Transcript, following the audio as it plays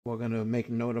We're going to make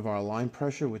note of our line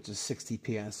pressure, which is 60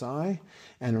 psi,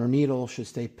 and our needle should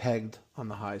stay pegged on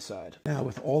the high side. Now,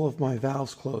 with all of my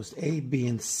valves closed, A, B,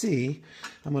 and C,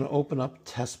 I'm going to open up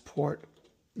test port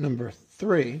number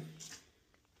 3,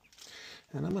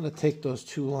 and I'm going to take those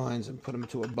 2 lines and put them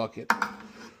into a bucket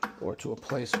or to a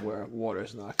place where water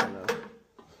is not going to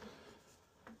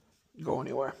go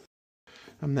anywhere.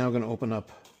 I'm now going to open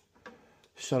up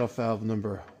shutoff valve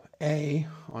number A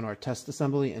on our test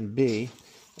assembly and B,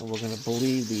 and we're going to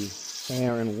bleed the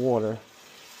air and water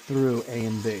through A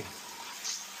and B.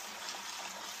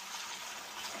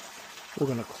 We're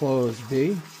going to close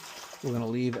B. We're going to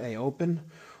leave A open.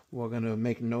 We're going to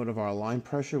make note of our line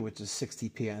pressure, which is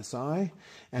 60 psi,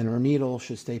 and our needle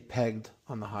should stay pegged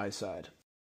on the high side.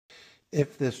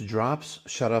 If this drops,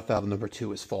 shutoff valve number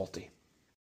 2 is faulty.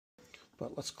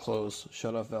 But let's close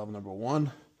shutoff valve number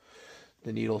 1.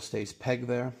 The needle stays pegged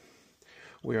there.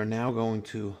 We are now going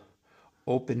to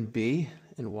open B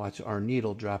and watch our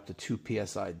needle drop to 2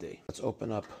 psid. Let's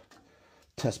open up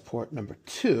test port number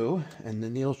 2, and the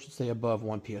needle should stay above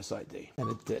 1 psid, and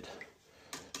it did.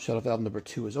 Shutoff valve number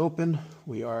 2 is open.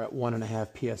 We are at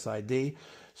 1.5 psid,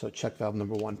 so check valve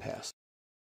number 1 passed.